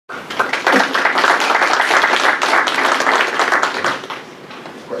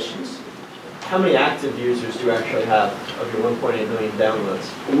How many active users do you actually have of your 1.8 million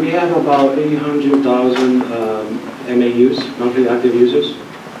downloads? We have about 800,000 MAUs, monthly active users.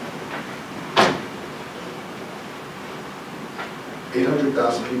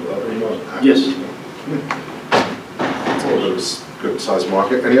 800,000 people every month. Yes. That's a little bit of a good-sized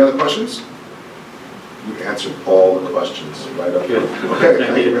market. Any other questions? You answered all the questions right up here. Okay,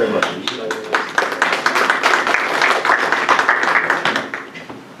 thank you very much.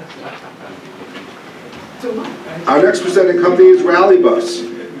 Our next presenting company is RallyBus.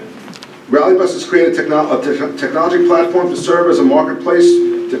 RallyBus has created a technology platform to serve as a marketplace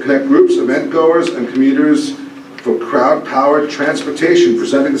to connect groups, event goers, and commuters for crowd-powered transportation.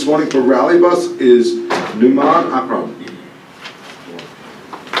 Presenting this morning for RallyBus is Numan Akram.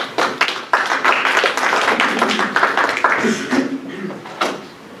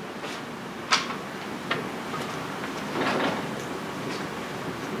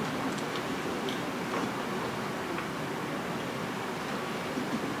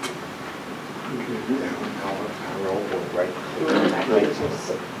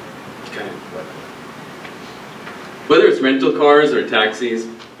 Whether it's rental cars or taxis,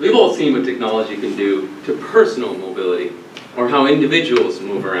 we've all seen what technology can do to personal mobility, or how individuals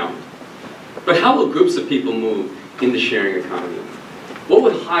move around. But how will groups of people move in the sharing economy? What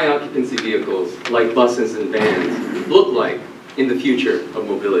would high occupancy vehicles, like buses and vans, look like in the future of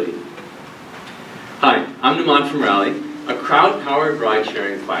mobility? Hi, I'm Numan from Rally, a crowd-powered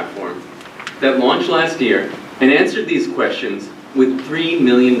ride-sharing platform that launched last year and answered these questions with $3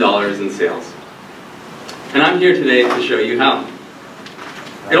 million in sales. And I'm here today to show you how.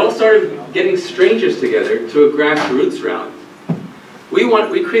 It all started with getting strangers together to a grassroots rally.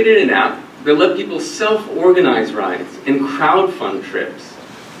 We created an app that let people self-organize rides and crowdfund trips,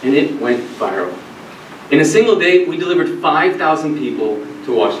 and it went viral. In a single day, we delivered 5,000 people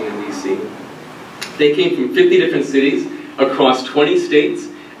to Washington, D.C. They came from 50 different cities, across 20 states,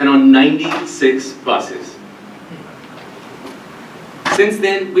 and on 96 buses. Since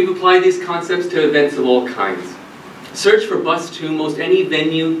then, we've applied these concepts to events of all kinds. Search for Bus to most any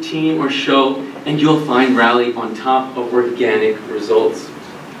venue, team, or show, and you'll find Rally on top of organic results.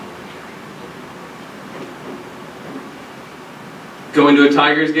 Going to a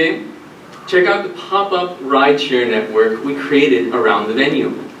Tigers game? Check out the pop-up rideshare network we created around the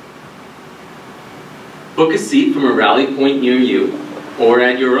venue. Book a seat from a rally point near you, or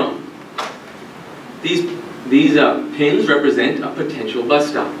at your own. These pins represent a potential bus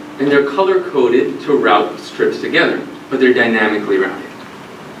stop, and they're color-coded to route trips together, but they're dynamically routed.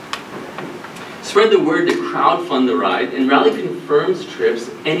 Spread the word to crowdfund the ride, and Rally confirms trips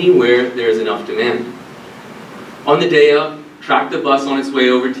anywhere there's enough demand. On the day of, track the bus on its way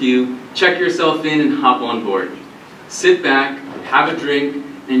over to you, check yourself in, and hop on board. Sit back, have a drink,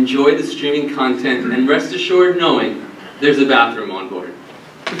 enjoy the streaming content, and rest assured knowing there's a bathroom on board.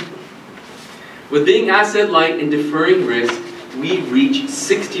 With being asset light and deferring risk, we reach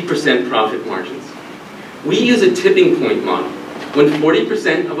 60% profit margins. We use a tipping point model. When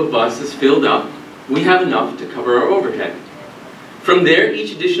 40% of a bus is filled up, we have enough to cover our overhead. From there,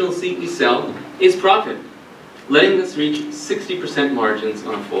 each additional seat we sell is profit, letting us reach 60% margins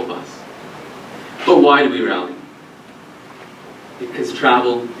on a full bus. But why do we rally? Because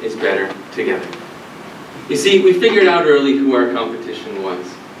travel is better together. You see, we figured out early who our competition was.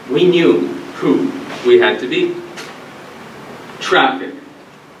 We knew who we had to be. Traffic,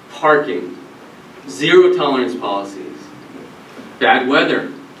 parking, zero tolerance policies, bad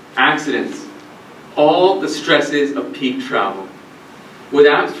weather, accidents, all the stresses of peak travel. With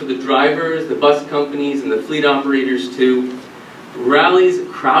apps for the drivers, the bus companies, and the fleet operators too, Rally's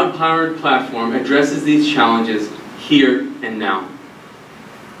crowd-powered platform addresses these challenges here and now.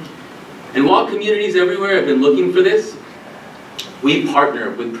 And while communities everywhere have been looking for this, we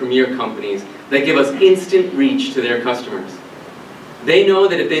partner with premier companies that give us instant reach to their customers. They know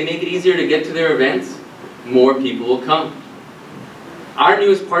that if they make it easier to get to their events, more people will come. Our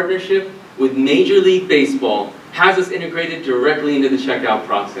newest partnership with Major League Baseball has us integrated directly into the checkout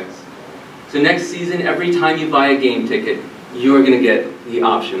process. So next season, every time you buy a game ticket, you're going to get the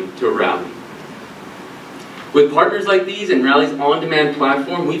option to rally. With partners like these and Rally's on-demand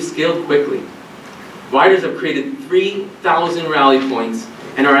platform, we've scaled quickly. Riders have created 3,000 rally points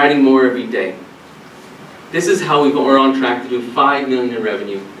and are adding more every day. This is how we're on track to do $5 million in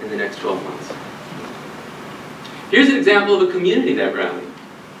revenue in the next 12 months. Here's an example of a community that rallied.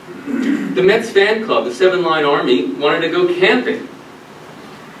 The Mets fan club, the 7-Line Army, wanted to go camping.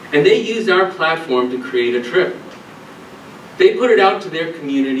 And they used our platform to create a trip. They put it out to their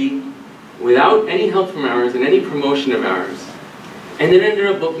community without any help from ours and any promotion of ours. and then ended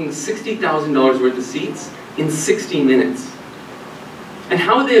up booking $60,000 worth of seats in 60 minutes. And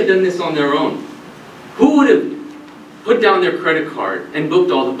how would they have done this on their own? Who would have put down their credit card and booked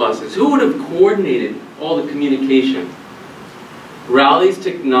all the buses? Who would have coordinated all the communication? Rally's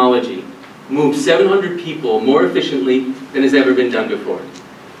technology moved 700 people more efficiently than has ever been done before.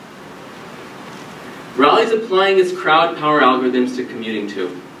 Rally's applying its crowd power algorithms to commuting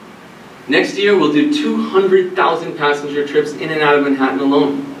too. Next year, we'll do 200,000 passenger trips in and out of Manhattan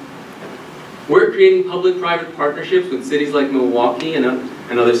alone. We're creating public-private partnerships with cities like Milwaukee and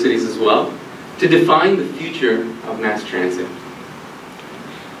other cities as well to define the future of mass transit.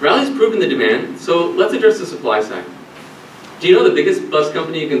 Rally's proven the demand, so let's address the supply side. Do you know the biggest bus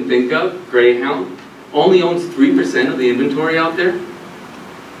company you can think of, Greyhound, only owns 3% of the inventory out there?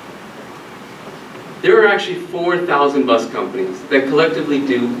 There are actually 4,000 bus companies that collectively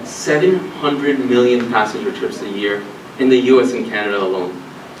do 700 million passenger trips a year in the US and Canada alone.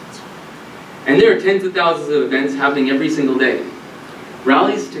 And there are tens of thousands of events happening every single day.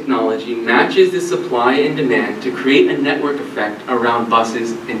 Rally's technology matches the supply and demand to create a network effect around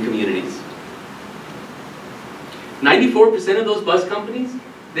buses and communities. 94% of those bus companies,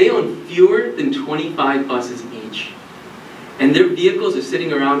 they own fewer than 25 buses each. And their vehicles are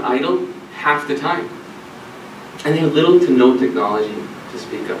sitting around idle half the time. And they have little to no technology to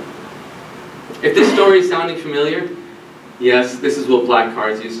speak of. If this story is sounding familiar, yes, this is what black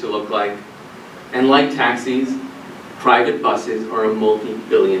cars used to look like. And like taxis, private buses are a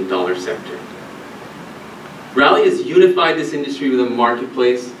multi-billion-dollar sector. Rally has unified this industry with a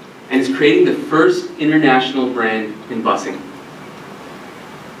marketplace and is creating the first international brand in busing.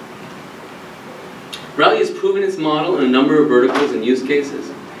 Rally has proven its model in a number of verticals and use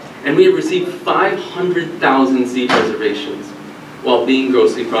cases, and we have received 500,000 seat reservations while being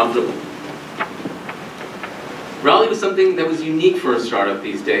grossly profitable. Rally was something that was unique for a startup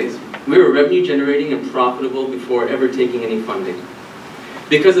these days. We were revenue generating and profitable before ever taking any funding.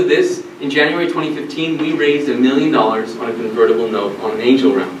 Because of this, in January 2015, we raised $1 million on a convertible note on an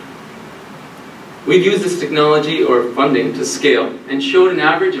angel round. We've used this technology or funding to scale and showed an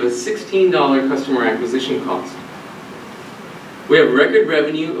average of a $16 customer acquisition cost. We have record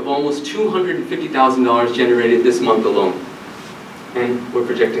revenue of almost $250,000 generated this month alone. And we're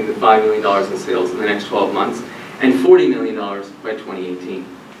projecting the $5 million in sales in the next 12 months and $40 million by 2018.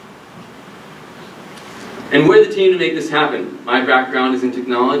 And we're the team to make this happen. My background is in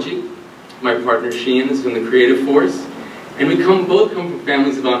technology. My partner Sheehan is in the creative force. And we both come from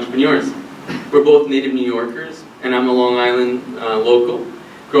families of entrepreneurs. We're both native New Yorkers, and I'm a Long Island local,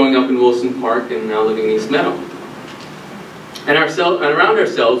 growing up in Wilson Park and now living in East Meadow. And around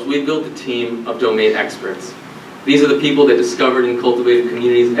ourselves, we've built a team of domain experts. These are the people that discovered and cultivated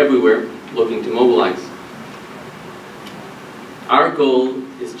communities everywhere looking to mobilize. Our goal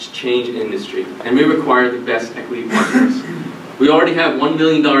is to change industry, and we require the best equity partners. We already have $1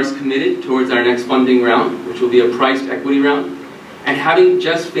 million committed towards our next funding round, which will be a priced equity round. And having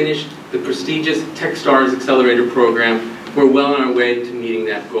just finished the prestigious TechStars Accelerator program, we're well on our way to meeting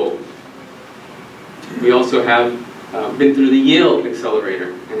that goal. We also have been through the Yale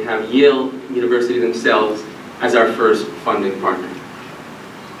Accelerator and have Yale University themselves as our first funding partner.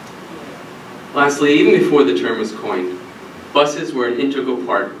 Lastly, even before the term was coined, buses were an integral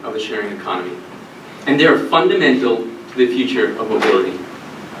part of the sharing economy, and they are fundamental to the future of mobility.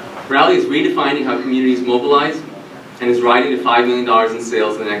 Rally is redefining how communities mobilize and is riding to $5 million in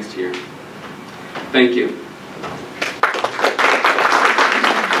sales in the next year. Thank you.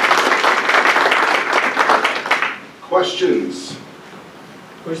 Questions?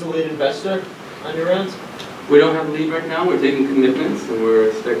 Who's the lead investor on your end? We don't have a lead right now. We're taking commitments, and we're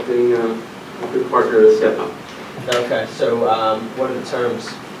expecting a good partner to step up. Okay, so what are the terms?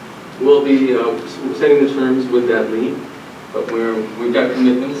 We'll be setting the terms with that lead, but we've got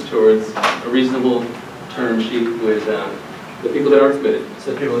commitments towards a reasonable term sheet with the people that are committed.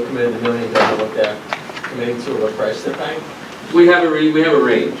 So people are committed to $1 million, what they're committing to, what price they're paying? We have a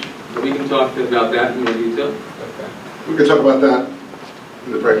range. We can talk about that in more detail. Okay. We can talk about that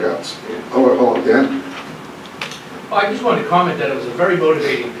in the breakouts. Yeah. Hold on, Dan. Well, I just wanted to comment that it was a very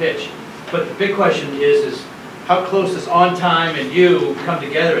motivating pitch, but the big question is how close does On Time and you come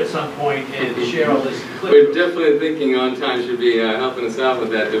together at some point and share all this? We're definitely thinking On Time should be helping us out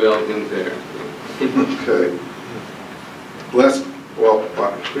with that development there. Okay. Please.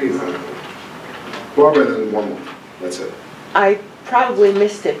 Barbara, and then one more. That's it. I probably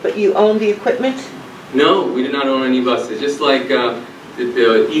missed it, but you own the equipment? No, we do not own any buses. Just like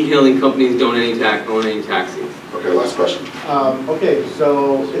The e-hailing companies don't own any taxis. Okay, last question. Okay,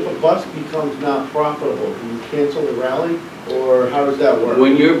 so if a bus becomes not profitable, do you cancel the rally, or how does that work?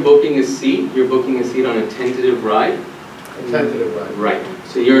 When you're booking a seat, you're booking a seat on a tentative ride. A tentative ride. Right.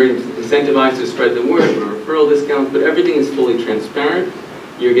 So you're incentivized to spread the word, for referral discounts, but everything is fully transparent.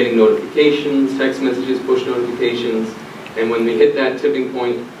 You're getting notifications, text messages, push notifications, and when we hit that tipping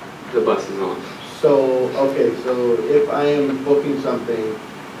point, the bus is on. So, okay, so if I am booking something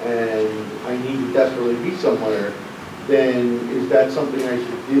and I need to desperately be somewhere, then is that something I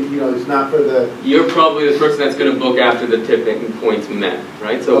should do? You know, it's not for the... You're probably the person that's going to book after the tipping point's met,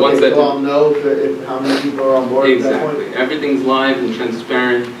 right? So Okay, once that... so I'll know if how many people are on board at that point? Exactly. Everything's live and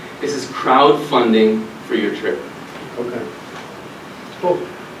transparent. This is crowdfunding for your trip. Okay. Cool.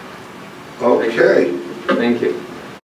 Okay. Thank you.